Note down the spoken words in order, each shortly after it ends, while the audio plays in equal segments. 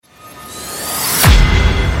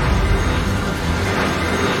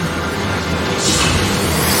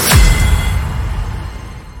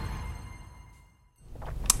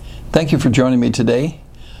Thank you for joining me today.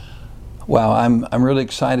 Wow, I'm really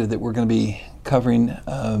excited that we're going to be covering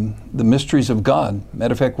the mysteries of God.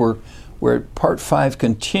 Matter of fact, we're at part 5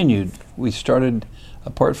 continued. We started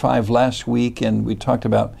part 5 last week, and we talked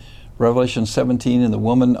about Revelation 17 and the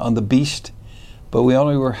woman on the beast, but we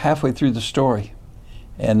only were halfway through the story.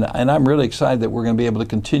 And I'm really excited that we're going to be able to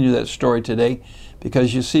continue that story today,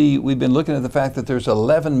 because you see, we've been looking at the fact that there's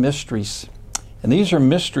 11 mysteries. And these are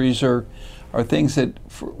mysteries are things that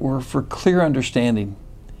were for clear understanding.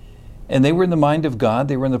 And they were in the mind of God.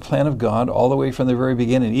 They were in the plan of God all the way from the very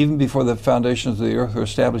beginning. Even before the foundations of the earth were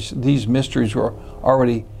established, these mysteries were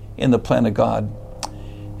already in the plan of God.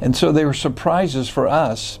 And so they were surprises for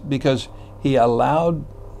us because He allowed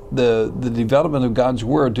the development of God's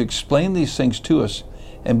Word to explain these things to us.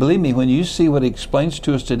 And believe me, when you see what He explains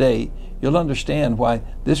to us today, you'll understand why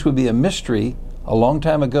this would be a mystery a long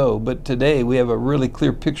time ago, but today we have a really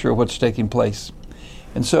clear picture of what's taking place.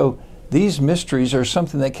 And so these mysteries are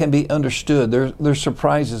something that can be understood. They're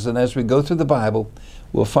surprises, and as we go through the Bible,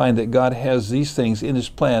 we'll find that God has these things in His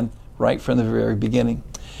plan right from the very beginning.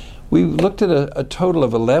 We looked at a total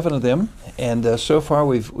of 11 of them, and so far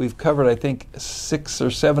we've covered, I think, 6 or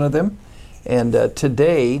 7 of them. And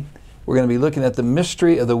today we're going to be looking at the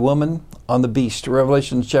mystery of the woman on the beast,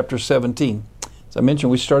 Revelation chapter 17. As I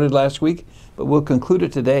mentioned, we started last week, but we'll conclude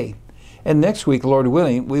it today. And next week, Lord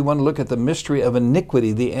willing, we want to look at the mystery of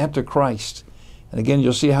iniquity, the Antichrist. And again,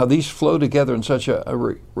 you'll see how these flow together in such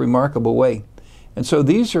a remarkable way. And so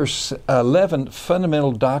these are 11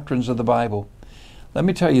 fundamental doctrines of the Bible. Let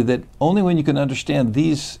me tell you that only when you can understand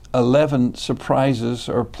these 11 surprises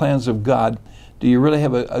or plans of God do you really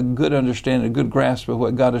have a good understanding, a good grasp of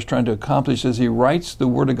what God is trying to accomplish as He writes the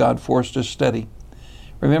Word of God for us to study.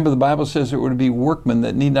 Remember, the Bible says that we're to be workmen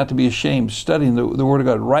that need not to be ashamed, studying the Word of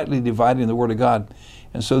God, rightly dividing the Word of God.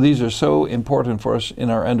 And so these are so important for us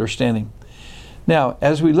in our understanding. Now,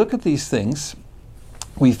 as we look at these things,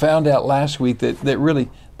 we found out last week that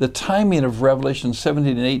really the timing of Revelation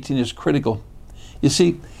 17 and 18 is critical. You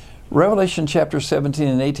see, Revelation chapter 17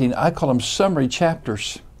 and 18, I call them summary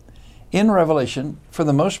chapters. In Revelation, for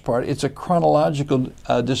the most part, it's a chronological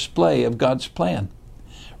display of God's plan.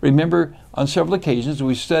 Remember, on several occasions,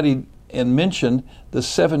 we studied and mentioned the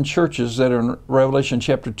 7 churches that are in Revelation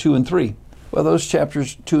chapter 2 and 3. Well, those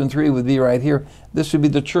chapters 2 and 3 would be right here. This would be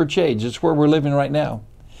the church age. It's where we're living right now.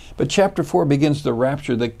 But chapter 4 begins the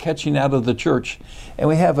rapture, the catching out of the church. And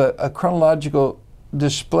we have a chronological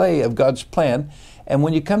display of God's plan. And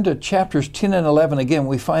when you come to chapters 10 and 11, again,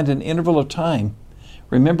 we find an interval of time.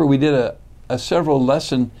 Remember, we did a several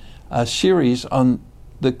lesson series on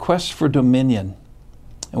the quest for dominion.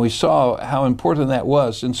 And we saw how important that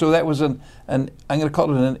was. And so that was I'm going to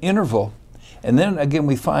call it an interval. And then again,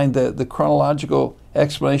 we find the chronological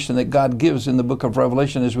explanation that God gives in the book of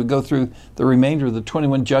Revelation as we go through the remainder of the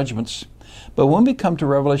 21 judgments. But when we come to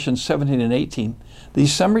Revelation 17 and 18,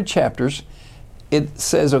 these summary chapters, it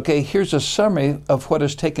says, okay, here's a summary of what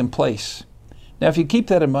has taken place. Now, if you keep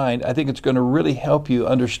that in mind, I think it's going to really help you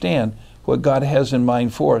understand what God has in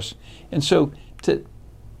mind for us. And so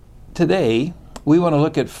today, we want to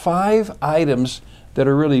look at 5 items that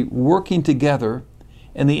are really working together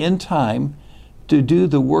in the end time to do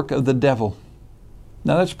the work of the devil.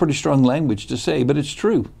 Now, that's pretty strong language to say, but it's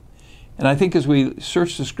true. And I think as we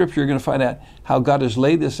search the Scripture, you're going to find out how God has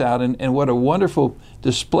laid this out and what a wonderful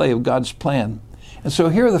display of God's plan. And so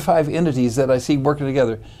here are the 5 entities that I see working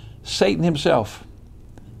together. Satan himself.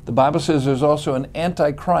 The Bible says there's also an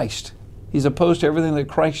Antichrist. He's opposed to everything that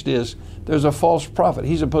Christ is. There's a false prophet.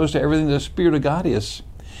 He's opposed to everything the Spirit of God is.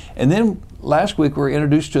 And then last week we were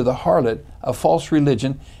introduced to the harlot, a false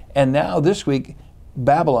religion. And now this week,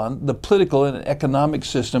 Babylon, the political and economic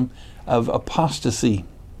system of apostasy.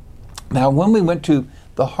 Now when we went to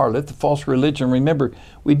the harlot, the false religion, remember,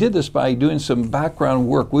 we did this by doing some background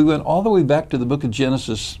work. We went all the way back to the book of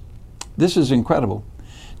Genesis. This is incredible.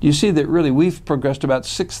 You see that really we've progressed about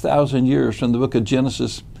 6,000 years from the book of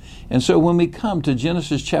Genesis. And so when we come to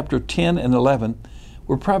Genesis chapter 10 and 11,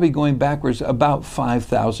 we're probably going backwards about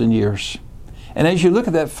 5,000 years. And as you look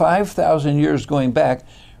at that 5,000 years going back,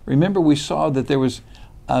 remember we saw that there was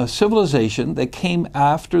a civilization that came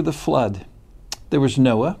after the flood. There was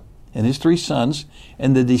Noah and his 3 sons,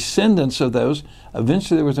 and the descendants of those.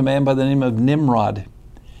 Eventually there was a man by the name of Nimrod.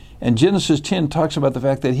 And Genesis 10 talks about the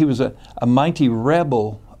fact that he was a mighty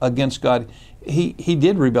rebel against God. He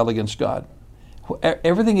did rebel against God.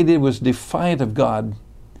 Everything he did was defiant of God.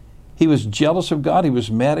 He was jealous of God. He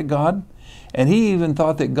was mad at God. And he even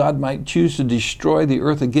thought that God might choose to destroy the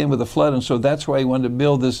earth again with a flood. And so that's why he wanted to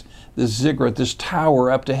build this ziggurat, this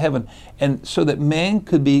tower up to heaven, and so that man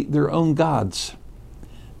could be their own gods.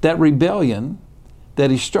 That rebellion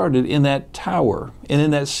that he started in that tower and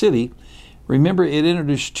in that city, remember, it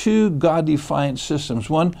introduced two God-defiant systems.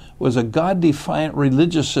 One was a God-defiant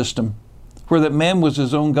religious system where that man was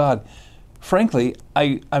his own God. Frankly,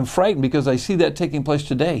 I'm frightened because I see that taking place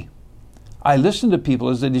today. I listen to people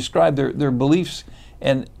as they describe their beliefs,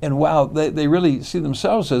 and wow, they really see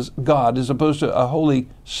themselves as God as opposed to a holy,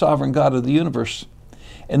 sovereign God of the universe.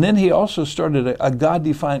 And then he also started a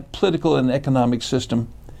God-defiant political and economic system.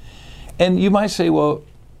 And you might say, well,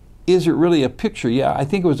 is it really a picture? Yeah, I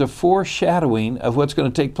think it was a foreshadowing of what's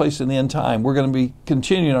going to take place in the end time. We're going to be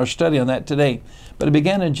continuing our study on that today. But it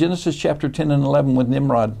began in Genesis chapter 10 and 11 with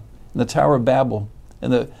Nimrod and the Tower of Babel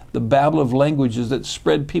and the babel of languages that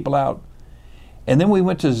spread people out. And then we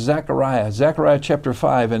went to Zechariah chapter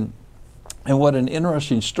 5, and what an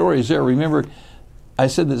interesting story is there. Remember, I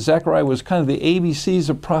said that Zechariah was kind of the ABCs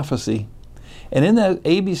of prophecy. And in that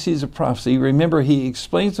ABCs of prophecy, remember, he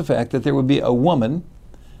explains the fact that there would be a woman,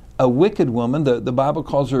 a wicked woman. The Bible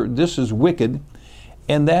calls her, this is wicked.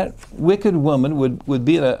 And that wicked woman would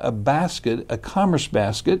be in a basket, a commerce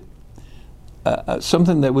basket,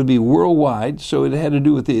 something that would be worldwide. So it had to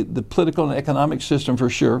do with the political and economic system for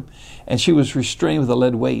sure. And she was restrained with a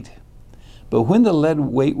lead weight. But when the lead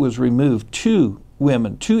weight was removed, two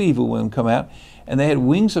evil women come out, and they had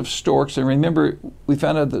wings of storks. And remember, we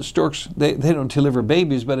found out that storks, they don't deliver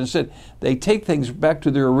babies, but instead they take things back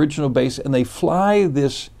to their original base, and they fly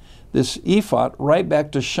this ephod right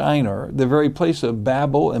back to Shinar, the very place of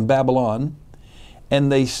Babel and Babylon.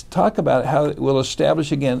 And they talk about how it will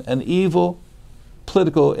establish again an evil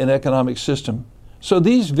political and economic system. So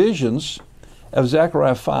these visions of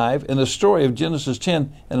Zechariah 5 and the story of Genesis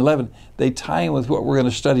 10 and 11, they tie in with what we're going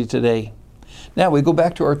to study today. Now we go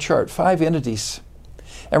back to our chart, 5 entities.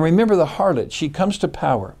 And remember the harlot, she comes to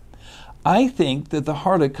power. I think that the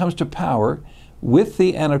harlot comes to power with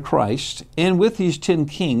the Antichrist and with these 10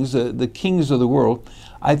 kings, the kings of the world.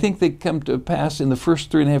 I think they come to pass in the first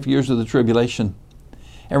 3.5 years of the tribulation.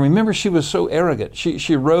 And remember, she was so arrogant.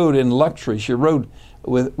 She rode in luxury. She rode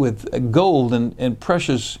with gold and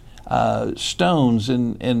precious stones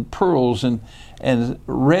and pearls and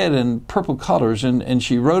red and purple colors. And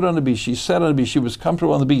she rode on the beast. She sat on the beast. She was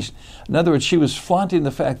comfortable on the beast. In other words, she was flaunting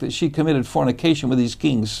the fact that she committed fornication with these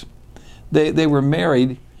kings. They were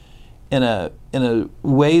married in a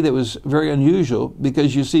way that was very unusual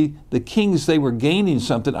because, you see, the kings, they were gaining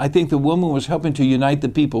something. I think the woman was helping to unite the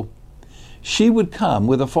people. She would come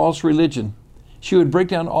with a false religion. She would break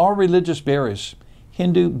down all religious barriers.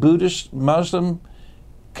 Hindu, Buddhist, Muslim,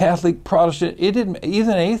 Catholic, Protestant, even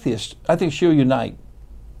atheist. I think she'll unite.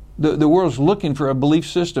 The world's looking for a belief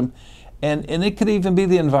system, and it could even be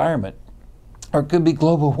the environment, or it could be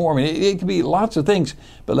global warming. It could be lots of things.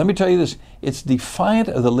 But let me tell you this, it's defiant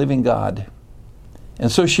of the living God.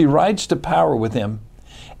 And so she rides to power with him.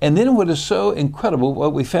 And then what is so incredible,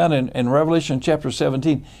 what we found in Revelation chapter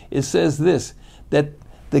 17, it says this, that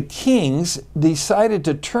the kings decided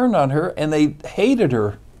to turn on her and they hated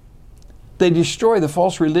her. They destroyed the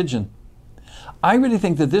false religion. I really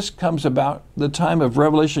think that this comes about the time of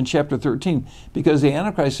Revelation chapter 13 because the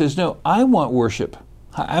Antichrist says, no, I want worship.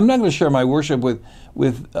 I'm not going to share my worship with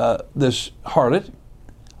this harlot.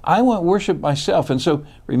 I want worship myself. And so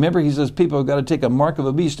remember, he says people have got to take a mark of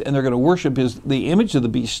a beast and they're going to worship the image of the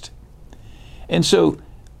beast. And so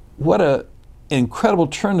what an incredible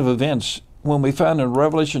turn of events when we found in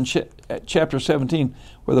Revelation chapter 17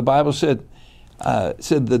 where the Bible said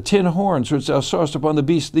the 10 horns which thou sawest upon the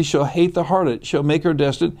beast, these shall hate the harlot, shall make her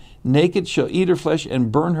desolate, naked, shall eat her flesh,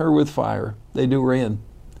 and burn her with fire. They do her in.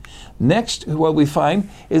 Next, what we find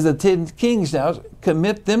is the 10 kings now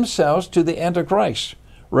commit themselves to the Antichrist.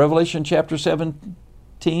 Revelation chapter 17,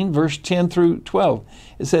 verse 10 through 12.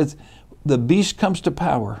 It says, the beast comes to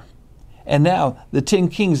power. And now the 10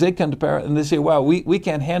 kings, they come to power and they say, wow, we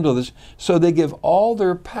can't handle this. So they give all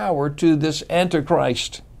their power to this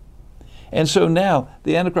Antichrist. And so now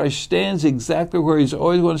the Antichrist stands exactly where he's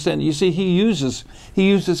always going to stand. You see, he uses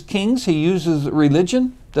kings, he uses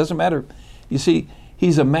religion, doesn't matter. You see,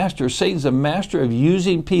 he's a master. Satan's a master of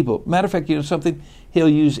using people. Matter of fact, you know something? He'll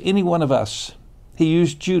use any one of us. He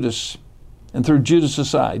used Judas and threw Judas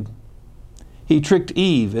aside. He tricked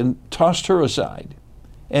Eve and tossed her aside.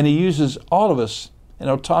 And he uses all of us and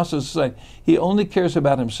he'll toss us aside. He only cares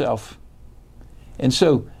about himself. And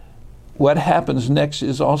so what happens next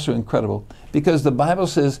is also incredible because the Bible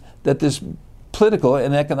says that this political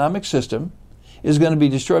and economic system is going to be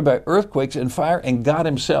destroyed by earthquakes and fire and God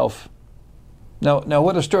himself. Now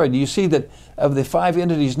what a story. Do you see that of the 5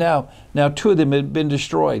 entities now 2 of them have been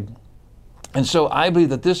destroyed? And so I believe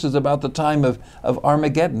that this is about the time of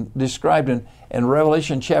Armageddon described in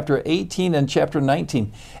Revelation chapter 18 and chapter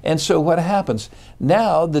 19. And so what happens?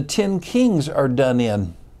 Now the 10 kings are done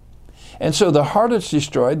in. And so the harlot's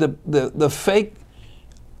destroyed, the fake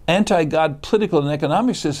anti-God political and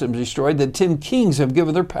economic system is destroyed, the 10 kings have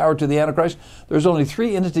given their power to the Antichrist. There's only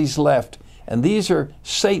 3 entities left. And these are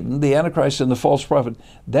Satan, the Antichrist, and the false prophet.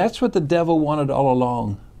 That's what the devil wanted all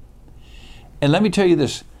along. And let me tell you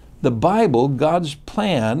this. The Bible, God's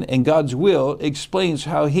plan and God's will, explains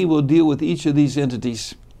how he will deal with each of these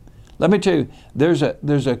entities. Let me tell you, there's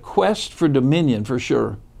a quest for dominion for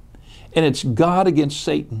sure. And it's God against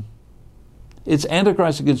Satan. It's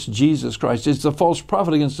Antichrist against Jesus Christ. It's the false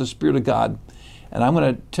prophet against the Spirit of God. And I'm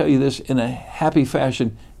going to tell you this in a happy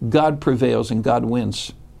fashion. God prevails and God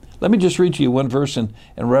wins. Let me just read to you one verse in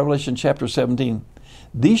Revelation chapter 17.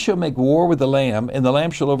 These shall make war with the Lamb, and the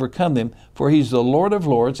Lamb shall overcome them, for he's the Lord of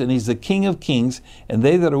lords, and he's the King of kings, and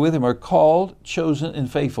they that are with him are called, chosen,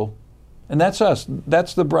 and faithful. And that's us.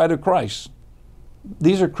 That's the bride of Christ.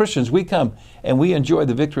 These are Christians. We come, and we enjoy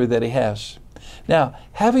the victory that he has. Now,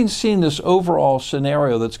 having seen this overall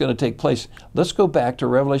scenario that's going to take place, let's go back to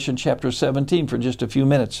Revelation chapter 17 for just a few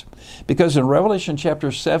minutes. Because in Revelation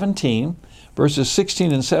chapter 17, verses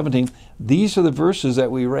 16 and 17, these are the verses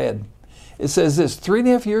that we read. It says this,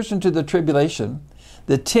 3.5 years into the tribulation,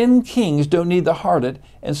 the 10 kings don't need the harlot,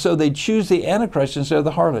 and so they choose the Antichrist instead of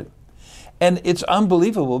the harlot. And it's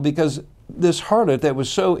unbelievable because this harlot that was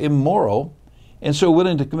so immoral and so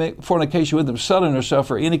willing to commit fornication with them, selling herself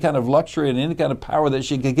for any kind of luxury and any kind of power that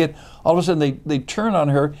she could get, all of a sudden they turn on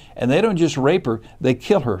her, and they don't just rape her, they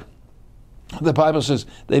kill her. The Bible says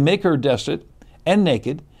they make her desolate and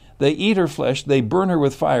naked. They eat her flesh, they burn her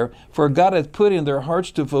with fire, for God hath put in their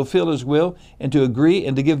hearts to fulfill his will, and to agree,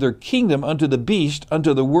 and to give their kingdom unto the beast,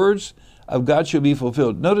 unto the words of God shall be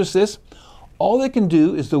fulfilled. Notice this, all they can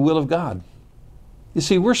do is the will of God. You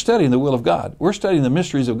see, we're studying the will of God. We're studying the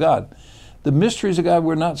mysteries of God. The mysteries of God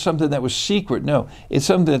were not something that was secret. No, it's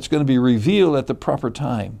something that's going to be revealed at the proper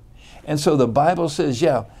time. And so the Bible says,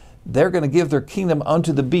 yeah, they're going to give their kingdom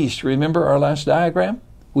unto the beast. Remember our last diagram?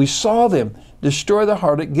 We saw them destroy the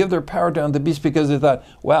harlot, give their power down to the beast because they thought,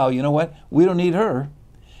 wow, you know what? We don't need her.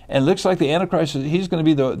 And it looks like the Antichrist, he's going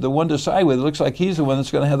to be the one to side with. It looks like he's the one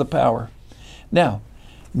that's going to have the power. Now,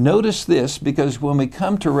 notice this, because when we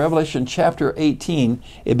come to Revelation chapter 18,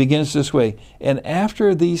 it begins this way. And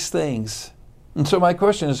after these things, and so my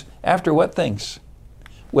question is, after what things?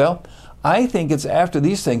 Well, I think it's after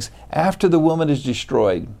these things, after the woman is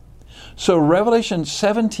destroyed. So Revelation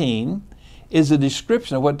 17 is a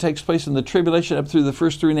description of what takes place in the tribulation up through the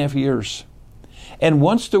first 3.5 years. And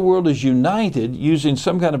once the world is united using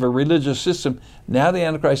some kind of a religious system, now the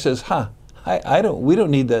Antichrist says, we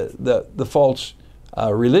don't need the false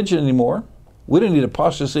religion anymore. We don't need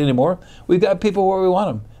apostasy anymore. We've got people where we want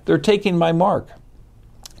them. They're taking my mark.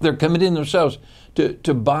 They're committing themselves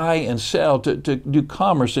to buy and sell, to do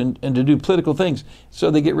commerce and to do political things.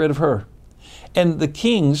 So they get rid of her. And the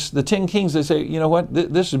kings, the 10 kings, they say, you know what,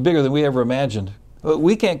 this is bigger than we ever imagined.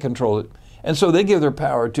 We can't control it. And so they give their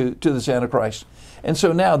power to this Antichrist. And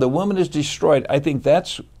so now the woman is destroyed. I think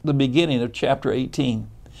that's the beginning of chapter 18.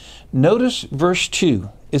 Notice verse 2.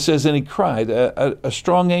 It says, and he cried, a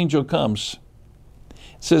strong angel comes.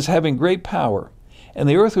 It says, having great power. And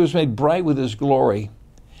the earth was made bright with his glory.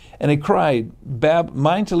 And he cried,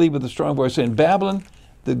 mightily with a strong voice, saying, Babylon,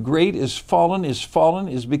 the great is fallen,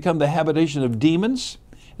 is become the habitation of demons,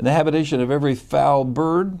 and the habitation of every foul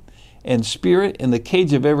bird and spirit, and the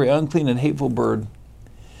cage of every unclean and hateful bird.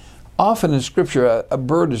 Often in Scripture, a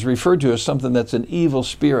bird is referred to as something that's an evil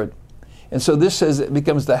spirit. And so this says it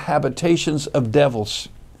becomes the habitations of devils.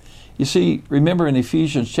 You see, remember in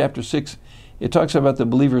Ephesians chapter 6, it talks about the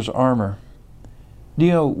believer's armor. Do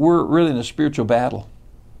you know, we're really in a spiritual battle.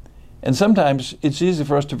 And sometimes it's easy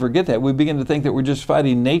for us to forget that. We begin to think that we're just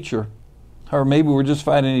fighting nature, or maybe we're just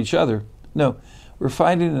fighting each other. No, we're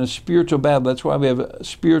fighting in a spiritual battle. That's why we have a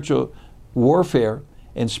spiritual warfare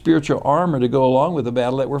and spiritual armor to go along with the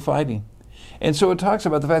battle that we're fighting. And so it talks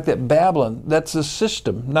about the fact that Babylon, that's the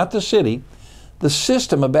system, not the city. The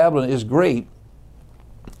system of Babylon is great.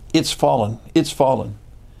 It's fallen. It's fallen.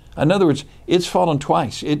 In other words, it's fallen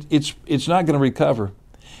twice. It's not going to recover.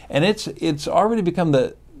 And it's already become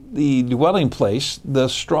the dwelling place, the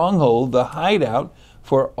stronghold, the hideout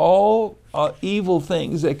for all evil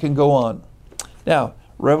things that can go on. Now,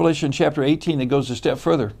 Revelation chapter 18, it goes a step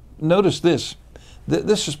further. Notice this.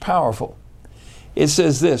 This is powerful. It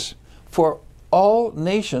says this, for all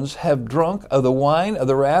nations have drunk of the wine of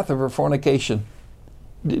the wrath of her fornication.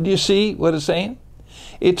 Do you see what it's saying?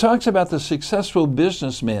 It talks about the successful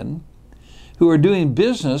businessmen who are doing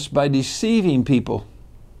business by deceiving people.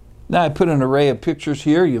 Now, I put an array of pictures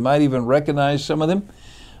here. You might even recognize some of them.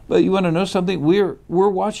 But you want to know something? We're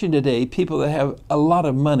watching today people that have a lot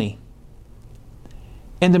of money.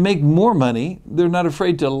 And to make more money, they're not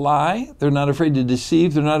afraid to lie. They're not afraid to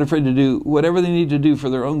deceive. They're not afraid to do whatever they need to do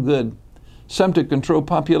for their own good. Some to control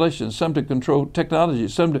populations, some to control technology,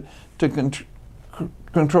 some to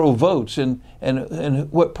control votes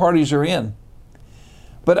and what parties are in.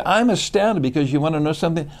 But I'm astounded because you want to know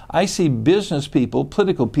something? I see business people,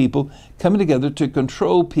 political people, coming together to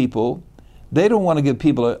control people. They don't want to give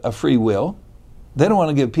people a free will. They don't want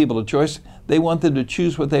to give people a choice. They want them to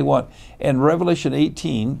choose what they want. And Revelation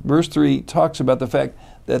 18, verse 3, talks about the fact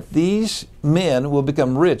that these men will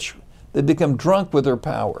become rich. They become drunk with their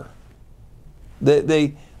power.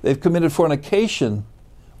 They've committed fornication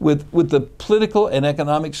with the political and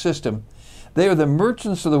economic system. They are the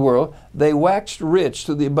merchants of the world. They waxed rich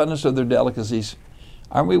through the abundance of their delicacies.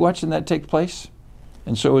 Aren't we watching that take place?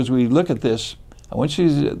 And so as we look at this, I want you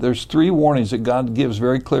to, there's 3 warnings that God gives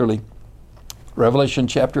very clearly. Revelation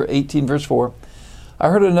chapter 18, verse 4. I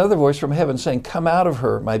heard another voice from heaven saying, "Come out of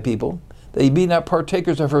her, my people, that ye be not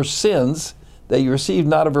partakers of her sins, that ye receive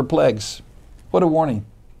not of her plagues." What a warning.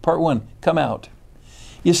 Part 1, come out.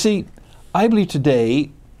 You see, I believe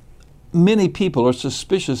today many people are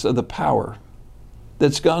suspicious of the power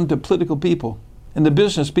that's gone to political people and to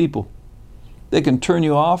business people. They can turn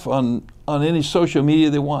you off on any social media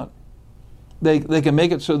they want. They can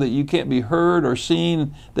make it so that you can't be heard or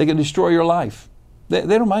seen. They can destroy your life. They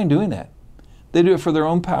don't mind doing that. They do it for their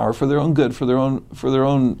own power, for their own good, for their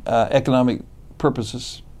own economic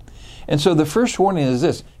purposes. And so the first warning is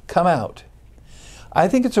this: come out. I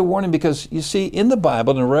think it's a warning because, you see, in the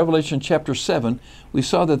Bible, in Revelation chapter 7, we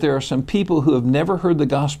saw that there are some people who have never heard the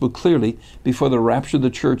gospel clearly before the rapture of the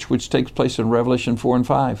church, which takes place in Revelation 4 and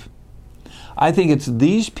 5. I think it's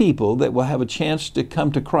these people that will have a chance to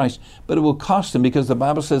come to Christ, but it will cost them because the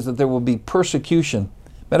Bible says that there will be persecution.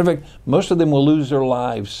 Matter of fact, most of them will lose their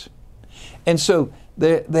lives. And so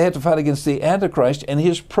they have to fight against the Antichrist and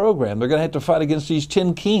his program. They're going to have to fight against these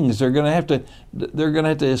 10 kings. They're going to have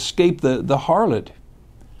to escape the harlot.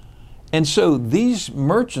 And so these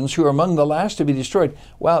merchants who are among the last to be destroyed,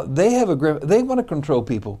 well, they have a grip. They want to control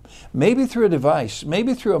people, maybe through a device,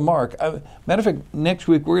 maybe through a mark. Matter of fact, next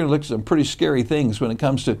week we're going to look at some pretty scary things when it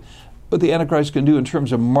comes to what the Antichrist can do in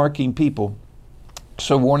terms of marking people.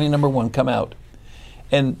 So warning number 1, come out.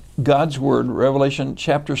 And God's word, Revelation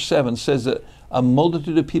chapter 7, says that a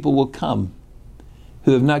multitude of people will come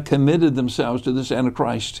who have not committed themselves to this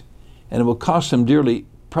Antichrist, and it will cost them dearly,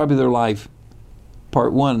 probably their life.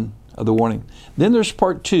 Part 1 of the warning. Then there's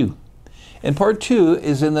part 2. And part 2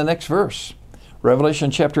 is in the next verse.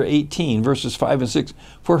 Revelation chapter 18, verses 5 and 6.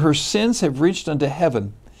 For her sins have reached unto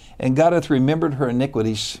heaven, and God hath remembered her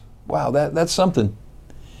iniquities. Wow, that's something.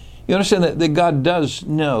 You understand that God does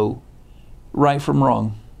know right from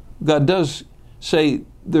wrong. God does say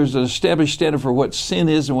there's an established standard for what sin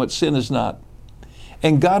is and what sin is not.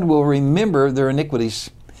 And God will remember their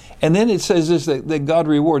iniquities. And then it says this, that God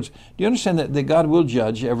rewards. Do you understand that God will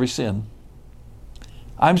judge every sin?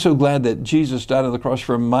 I'm so glad that Jesus died on the cross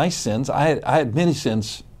for my sins. I had many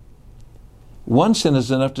sins. One sin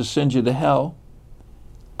is enough to send you to hell.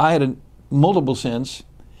 I had multiple sins.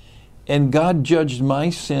 And God judged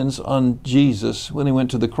my sins on Jesus when he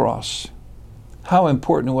went to the cross. How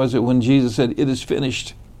important was it when Jesus said, "It is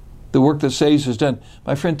finished"? The work that saves is done.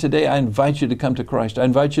 My friend, today I invite you to come to Christ. I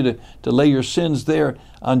invite you to lay your sins there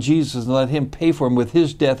on Jesus and let him pay for them with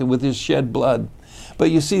his death and with his shed blood.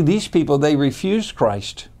 But you see, these people, they refused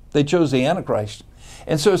Christ. They chose the Antichrist.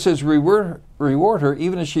 And so it says, reward her,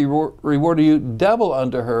 even as she rewarded you, double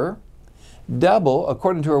unto her, double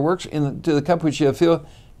according to her works to the cup which she hath filled.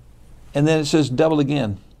 And then it says double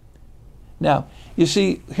again. Now, you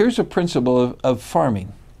see, here's a principle of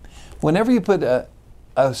farming. Whenever you put a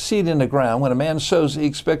seed in the ground, when a man sows, he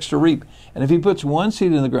expects to reap. And if he puts one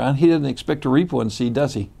seed in the ground, he doesn't expect to reap one seed,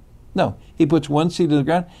 does he? No, he puts one seed in the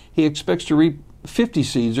ground, he expects to reap 50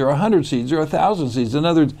 seeds or 100 seeds or 1,000 seeds. In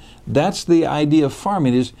other words, that's the idea of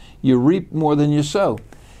farming, is you reap more than you sow.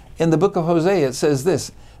 In the book of Hosea, it says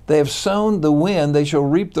this: they have sown the wind, they shall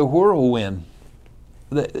reap the whirlwind.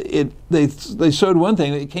 They sowed one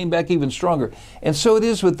thing, it came back even stronger. And so it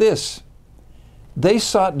is with this. They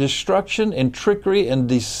sought destruction and trickery and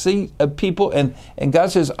deceit of people, and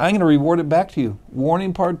God says, I'm going to reward it back to you.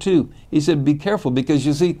 Warning part 2. He said, be careful, because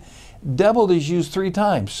you see, doubled is used 3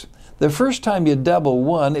 times. The first time you double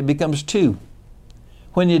 1, it becomes 2.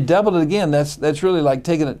 When you double it again, that's really like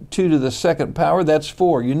taking it 2 to the second power. That's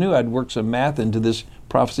 4. You knew I'd work some math into this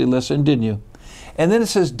prophecy lesson, didn't you? And then it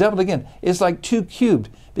says double again. It's like 2 cubed.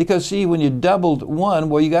 Because see, when you doubled 1,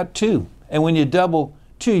 well, you got 2. And when you double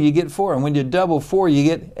 2, you get 4. And when you double 4, you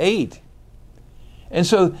get 8. And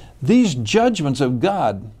so these judgments of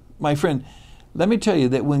God, my friend, let me tell you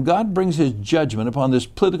that when God brings his judgment upon this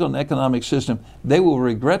political and economic system, they will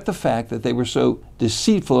regret the fact that they were so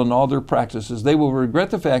deceitful in all their practices. They will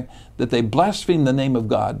regret the fact that they blasphemed the name of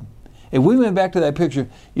God. If we went back to that picture,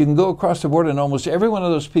 you can go across the board and almost every one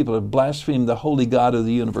of those people have blasphemed the holy God of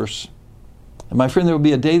the universe. And my friend, there will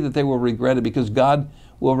be a day that they will regret it because God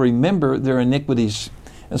will remember their iniquities.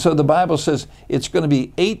 And so the Bible says it's going to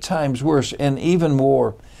be 8 times worse and even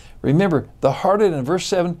more. Remember, the harlot in verse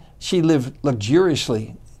 7, she lived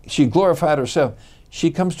luxuriously. She glorified herself.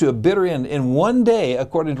 She comes to a bitter end. In one day,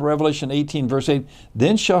 according to Revelation 18, verse 8,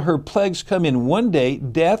 then shall her plagues come in one day,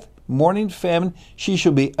 death, mourning, famine. She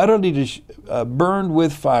shall be utterly burned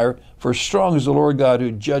with fire, for strong is the Lord God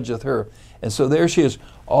who judgeth her. And so there she is.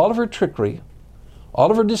 All of her trickery,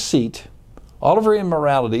 all of her deceit, all of her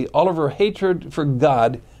immorality, all of her hatred for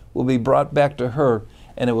God will be brought back to her,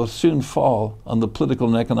 and it will soon fall on the political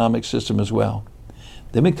and economic system as well.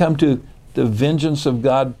 Then we come to the vengeance of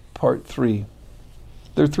God, part 3.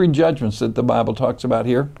 There are 3 judgments that the Bible talks about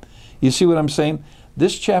here. You see what I'm saying?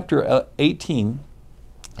 This chapter 18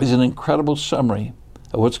 is an incredible summary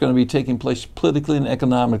of what's going to be taking place politically and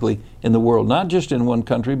economically in the world, not just in one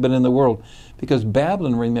country, but in the world. Because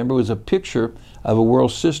Babylon, remember, was a picture of a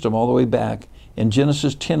world system all the way back in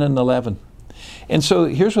Genesis 10 and 11. And so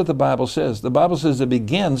here's what the Bible says. The Bible says it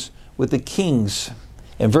begins with the kings.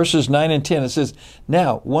 In verses 9 and 10, it says,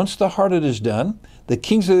 now, once the harlot is done, the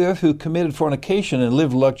kings of the earth who committed fornication and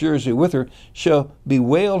lived luxuriously with her shall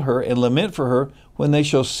bewail her and lament for her when they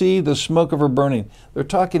shall see the smoke of her burning. They're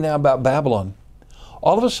talking now about Babylon.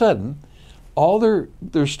 All of a sudden, all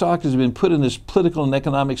their stock has been put in this political and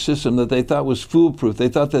economic system that they thought was foolproof. They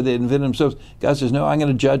thought that they invented themselves. God says, no, I'm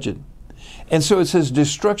going to judge it. And so it says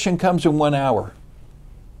destruction comes in 1 hour.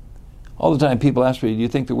 All the time people ask me, do you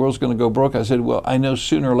think the world's going to go broke? I said, well, I know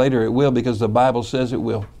sooner or later it will because the Bible says it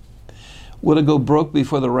will. Will it go broke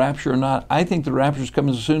before the rapture or not? I think the rapture is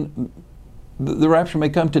coming soon. The rapture may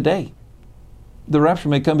come today. The rapture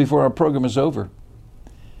may come before our program is over.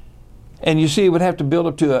 And you see, it would have to build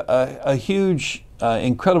up to a huge,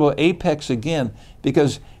 incredible apex again,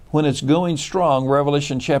 because when it's going strong,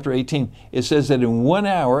 Revelation chapter 18, it says that in 1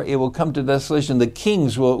 hour it will come to desolation. The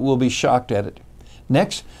kings will be shocked at it.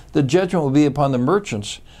 Next, the judgment will be upon the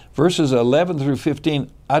merchants. Verses 11 through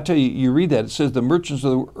 15, I tell you, you read that, it says, the merchants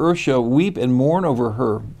of the earth shall weep and mourn over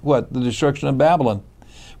her. What? The destruction of Babylon.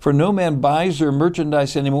 For no man buys their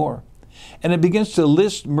merchandise anymore. And it begins to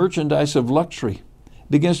list merchandise of luxury.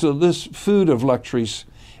 It begins to list food of luxuries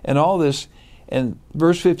and all this. And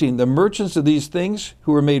verse 15, the merchants of these things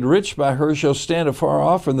who were made rich by her shall stand afar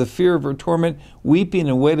off from the fear of her torment, weeping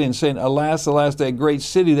and wailing, and saying, alas, alas, that great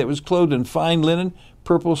city that was clothed in fine linen,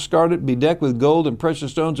 purple, scarlet, bedecked with gold and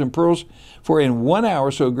precious stones and pearls, for in 1 hour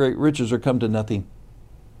so great riches are come to nothing.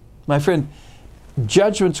 My friend,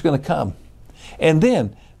 judgment's going to come. And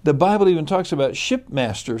then the Bible even talks about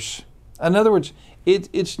shipmasters. In other words,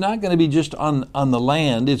 it's not going to be just on the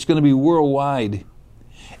land, it's going to be worldwide.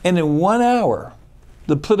 And in 1 hour,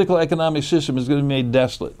 the political economic system is going to be made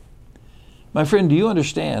desolate. My friend, do you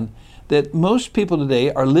understand that most people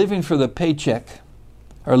today are living for the paycheck,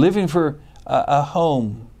 are living for a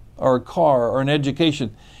home or a car or an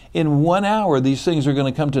education? In 1 hour, these things are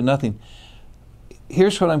going to come to nothing.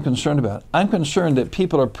 Here's what I'm concerned about. I'm concerned that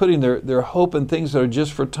people are putting their hope in things that are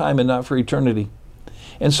just for time and not for eternity.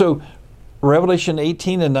 And so Revelation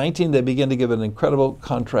 18 and 19, they begin to give an incredible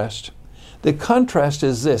contrast. The contrast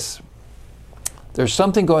is this. There's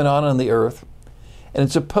something going on the earth, and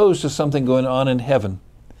it's opposed to something going on in heaven.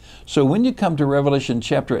 So when you come to Revelation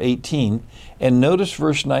chapter 18, and notice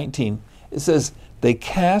verse 19, it says, they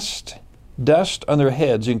cast dust on their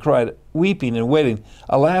heads and cried, weeping and wailing,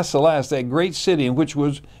 alas, alas, that great city in which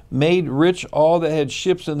was made rich all that had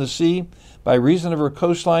ships in the sea by reason of her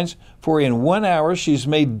coastlines, for in 1 hour she's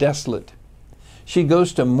made desolate. She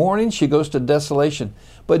goes to mourning, she goes to desolation.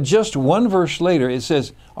 But just one verse later, it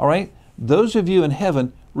says, all right, those of you in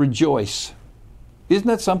heaven, rejoice. Isn't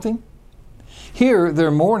that something? Here,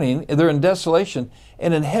 they're mourning, they're in desolation,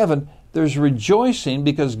 and in heaven, there's rejoicing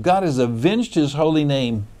because God has avenged his holy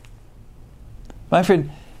name. My friend,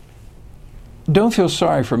 don't feel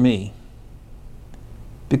sorry for me.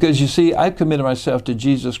 Because you see, I've committed myself to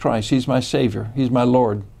Jesus Christ. He's my Savior. He's my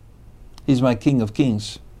Lord. He's my King of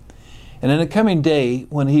Kings. And in the coming day,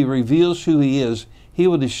 when he reveals who he is, he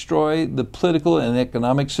will destroy the political and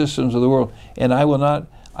economic systems of the world. And I will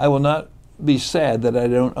not be sad that I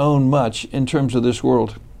don't own much in terms of this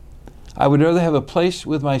world. I would rather have a place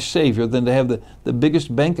with my Savior than to have the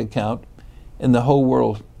biggest bank account in the whole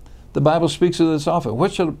world. The Bible speaks of this often.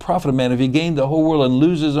 What shall it profit a man if he gain the whole world and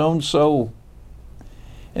lose his own soul?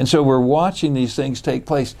 And so we're watching these things take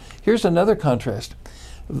place. Here's another contrast.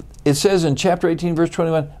 It says in chapter 18, verse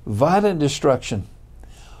 21, violent destruction.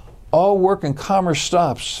 All work and commerce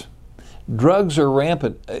stops. Drugs are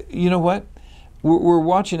rampant. You know what? We're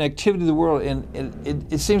watching activity of the world, and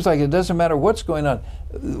it seems like it doesn't matter what's going on.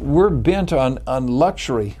 We're bent on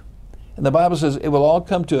luxury. And the Bible says it will all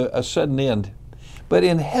come to a sudden end. But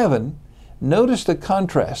in heaven, notice the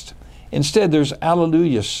contrast. Instead, there's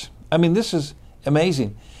alleluias. I mean, this is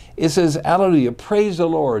amazing. It says, alleluia, praise the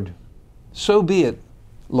Lord. So be it,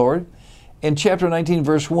 Lord. In chapter 19,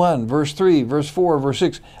 verse 1, verse 3, verse 4, verse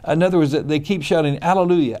 6, in other words, they keep shouting,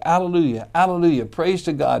 alleluia, alleluia, alleluia, praise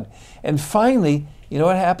to God. And finally, you know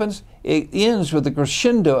what happens? It ends with the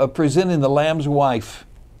crescendo of presenting the Lamb's wife.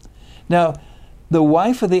 Now, the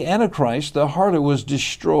wife of the Antichrist, the harlot, was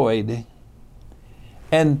destroyed.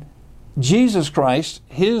 And Jesus Christ,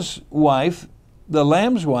 his wife, the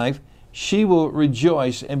Lamb's wife, she will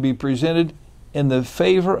rejoice and be presented in the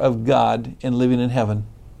favor of God in living in heaven.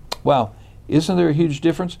 Wow. Isn't there a huge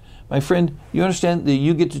difference? My friend, you understand that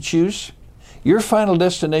you get to choose? Your final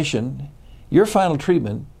destination, your final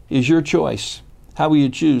treatment is your choice. How will you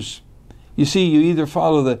choose? You see, you either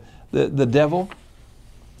follow the devil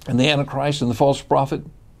and the Antichrist and the false prophet,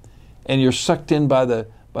 and you're sucked in by the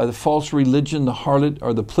false religion, the harlot,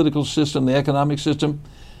 or the political system, the economic system,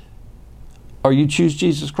 or you choose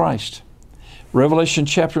Jesus Christ. Revelation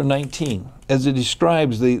chapter 19, as it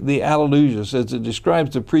describes the alleluias, as it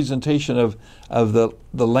describes the presentation of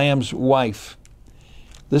the Lamb's wife.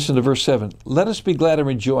 Listen to verse 7. Let us be glad and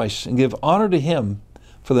rejoice and give honor to him,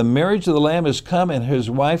 for the marriage of the Lamb is come and his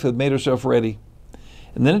wife hath made herself ready.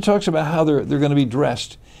 And then it talks about how they're going to be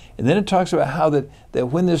dressed. And then it talks about how that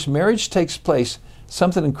when this marriage takes place,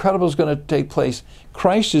 something incredible is going to take place.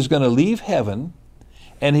 Christ is going to leave heaven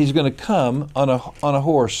and he's going to come on a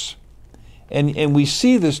horse. And we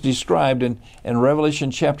see this described in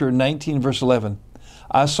Revelation chapter 19, verse 11.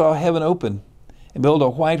 I saw heaven open, and behold, a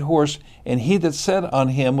white horse, and he that sat on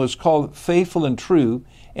him was called Faithful and True,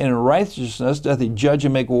 and in righteousness doth he judge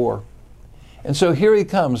and make war. And so here he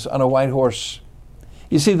comes on a white horse.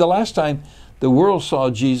 You see, the last time the world saw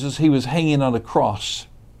Jesus, he was hanging on a cross,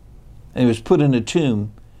 and he was put in a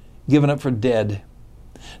tomb, given up for dead.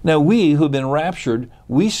 Now we who have been raptured,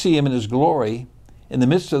 we see him in his glory, in the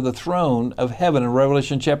midst of the throne of heaven in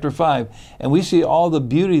Revelation chapter 5. And we see all the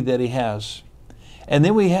beauty that he has. And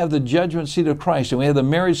then we have the judgment seat of Christ, and we have the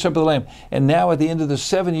marriage supper of the Lamb. And now at the end of the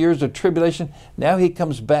 7 years of tribulation, now he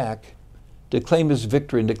comes back to claim his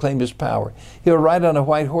victory and to claim his power. He'll ride on a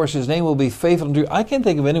white horse. His name will be Faithful and True. I can't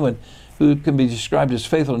think of anyone who can be described as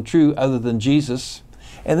faithful and true other than Jesus.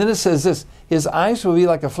 And then it says this, his eyes will be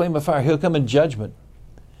like a flame of fire. He'll come in judgment.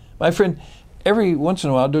 My friend, every once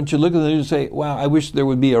in a while, don't you look at the news and say, wow, I wish there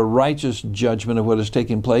would be a righteous judgment of what is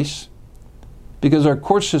taking place? Because our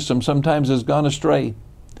court system sometimes has gone astray.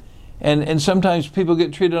 And sometimes people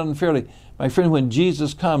get treated unfairly. My friend, when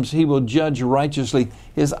Jesus comes, he will judge righteously.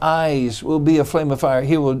 His eyes will be a flame of fire.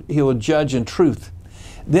 He will judge in truth.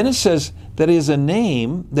 Then it says that he has a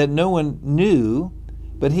name that no one knew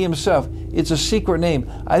but he himself. It's a secret name.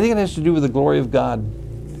 I think it has to do with the glory of God.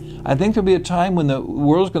 I think there'll be a time when the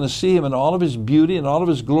world's going to see him in all of his beauty and all of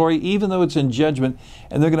his glory, even though it's in judgment,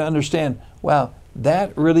 and they're going to understand, wow,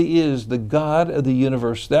 that really is the God of the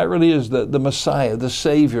universe. That really is the Messiah, the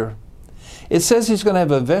Savior. It says he's going to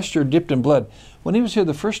have a vesture dipped in blood. When he was here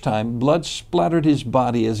the first time, blood splattered his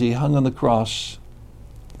body as he hung on the cross.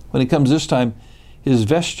 When he comes this time, his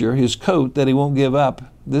vesture, his coat that he won't give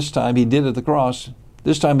up, this time he did at the cross.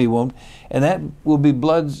 This time he won't. And that will be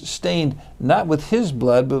blood stained, not with his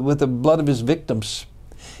blood, but with the blood of his victims.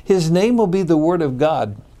 His name will be the Word of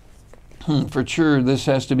God. For sure, this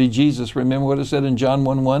has to be Jesus. Remember what it said in John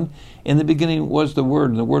 1:1? In the beginning was the Word,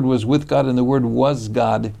 and the Word was with God, and the Word was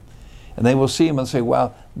God. And they will see him and say,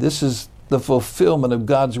 wow, this is the fulfillment of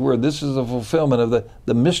God's Word. This is the fulfillment of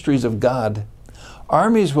the mysteries of God.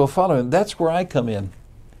 Armies will follow him. That's where I come in.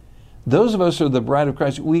 Those of us who are the bride of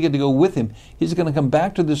Christ, we get to go with him. He's going to come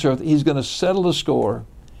back to this earth. He's going to settle the score.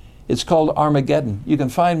 It's called Armageddon. You can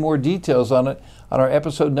find more details on it on our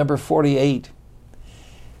episode number 48.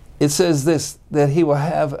 It says this, that he will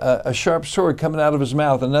have a sharp sword coming out of his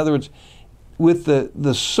mouth. In other words, with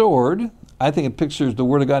the sword, I think it pictures the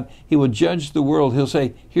Word of God. He will judge the world. He'll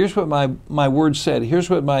say, here's what my word said. Here's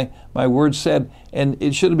what my word said. And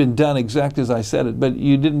it should have been done exactly as I said it, but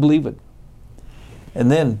you didn't believe it.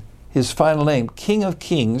 And then his final name, King of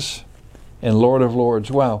Kings and Lord of Lords.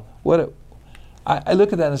 Wow. I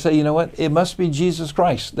look at that and say, you know what? It must be Jesus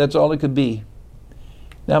Christ. That's all it could be.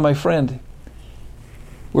 Now, my friend,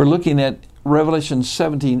 we're looking at Revelation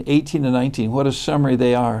 17, 18, and 19. What a summary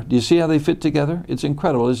they are. Do you see how they fit together? It's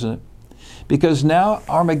incredible, isn't it? Because now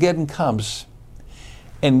Armageddon comes,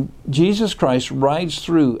 and Jesus Christ rides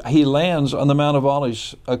through. He lands on the Mount of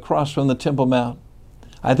Olives across from the Temple Mount.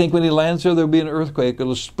 I think when he lands there, there'll be an earthquake.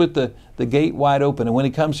 It'll split the gate wide open. And when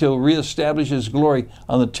he comes, he'll reestablish his glory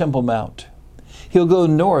on the Temple Mount. He'll go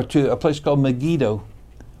north to a place called Megiddo,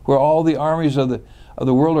 where all the armies of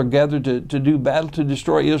the world are gathered to do battle to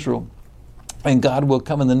destroy Israel. And God will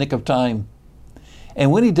come in the nick of time.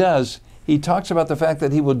 And when he does, he talks about the fact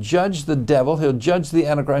that he will judge the devil, he'll judge the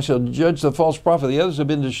Antichrist, he'll judge the false prophet. The others have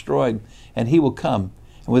been destroyed, and he will come.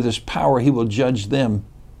 And with his power, he will judge them.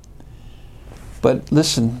 But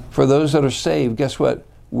listen, for those that are saved, guess what?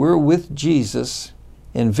 We're with Jesus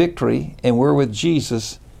in victory, and we're with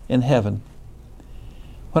Jesus in heaven.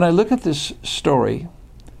 When I look at this story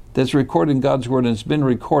that's recorded in God's Word, and it's been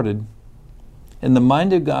recorded in the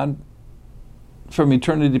mind of God from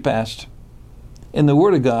eternity past, in the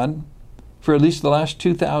Word of God for at least the last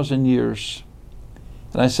 2,000 years.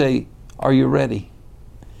 And I say, are you ready?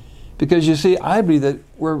 Because you see, I believe that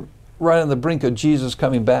we're right on the brink of Jesus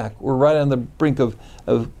coming back. We're right on the brink of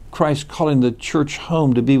Christ calling the church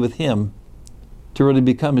home to be with him, to really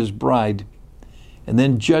become his bride. And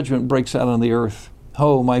then judgment breaks out on the earth.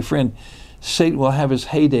 Oh, my friend, Satan will have his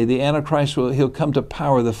heyday. The Antichrist he'll come to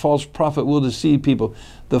power. The false prophet will deceive people.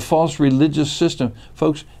 The false religious system.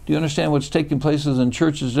 Folks, do you understand what's taking place in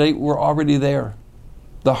churches today? We're already there.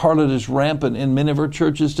 The harlot is rampant in many of our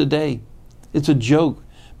churches today. It's a joke.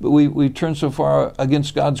 But we turn so far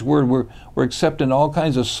against God's Word. We're accepting all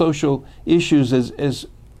kinds of social issues as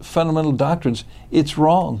fundamental doctrines. It's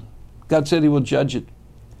wrong. God said he will judge it.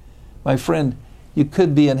 My friend, you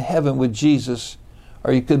could be in heaven with Jesus,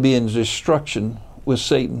 or you could be in destruction with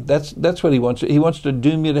Satan. That's what he wants. He wants to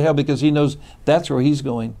doom you to hell because he knows that's where he's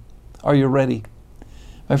going. Are you ready?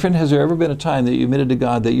 My friend, has there ever been a time that you admitted to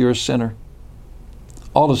God that you're a sinner?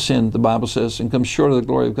 All have sinned, the Bible says, and come short of the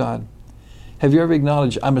glory of God. Have you ever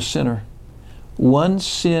acknowledged, I'm a sinner? One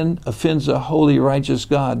sin offends a holy, righteous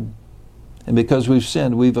God. And because we've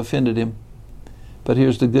sinned, we've offended him. But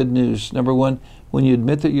here's the good news. Number one, when you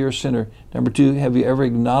admit that you're a sinner. Number two, have you ever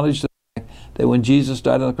acknowledged the fact that when Jesus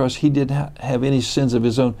died on the cross, he didn't have any sins of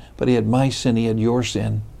his own, but he had my sin, he had your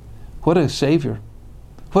sin. What a Savior.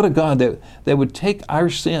 What a God that would take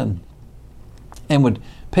our sin and would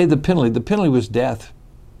pay the penalty. The penalty was death.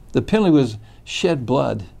 The penalty was shed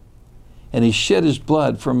blood. And he shed his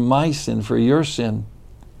blood for my sin, for your sin.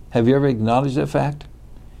 Have you ever acknowledged that fact?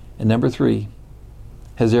 And number three,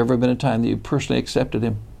 has there ever been a time that you personally accepted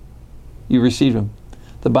him? You received him.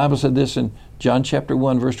 The Bible said this in John chapter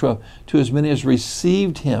 1, verse 12. To as many as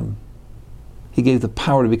received him, he gave the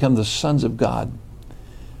power to become the sons of God.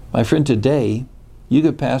 My friend, today, you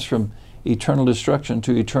could pass from eternal destruction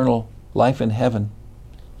to eternal life in heaven.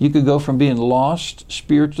 You could go from being lost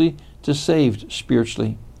spiritually to saved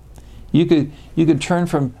spiritually. You could turn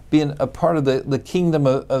from being a part of the kingdom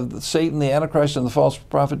of Satan, the Antichrist, and the false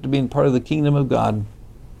prophet to being part of the kingdom of God.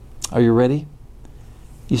 Are you ready?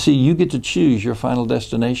 You see, you get to choose your final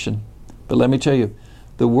destination. But let me tell you,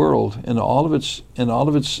 the world in all of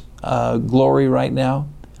its glory right now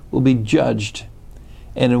will be judged.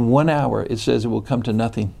 And in 1 hour, it says it will come to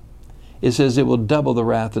nothing. It says it will double the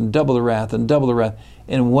wrath and double the wrath and double the wrath.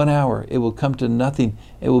 In 1 hour, it will come to nothing.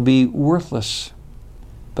 It will be worthless.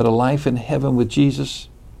 But a life in heaven with Jesus,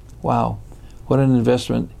 wow, what an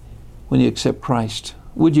investment when you accept Christ.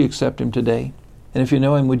 Would you accept him today? And if you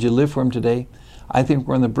know him, would you live for him today? I think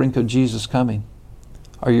we're on the brink of Jesus coming.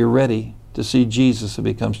 Are you ready to see Jesus if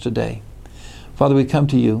he comes today? Father, we come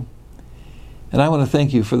to you, and I want to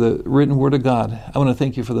thank you for the written word of God. I want to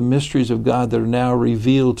thank you for the mysteries of God that are now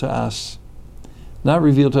revealed to us. Not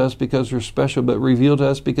revealed to us because we're special, but revealed to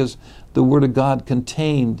us because the word of God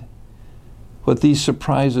contained what these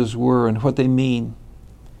surprises were and what they mean.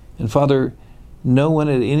 And Father, no one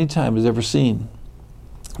at any time has ever seen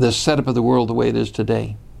the setup of the world the way it is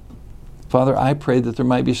today. Father, I pray that there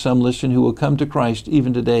might be some listening who will come to Christ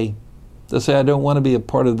even today. They'll say, I don't want to be a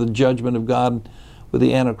part of the judgment of God with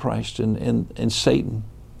the Antichrist and Satan,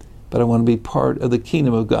 but I want to be part of the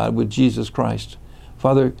kingdom of God with Jesus Christ.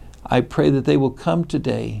 Father, I pray that they will come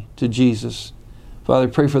today to Jesus. Father,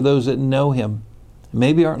 I pray for those that know him,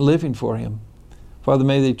 maybe aren't living for him. Father,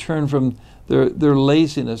 may they turn from their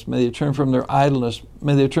laziness. May they turn from their idleness.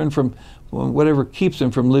 May they turn from whatever keeps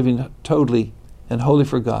them from living totally and wholly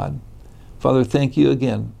for God. Father, thank you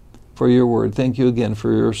again for your word. Thank you again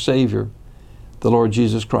for your Savior, the Lord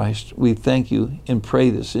Jesus Christ. We thank you and pray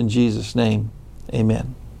this in Jesus' name.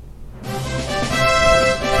 Amen.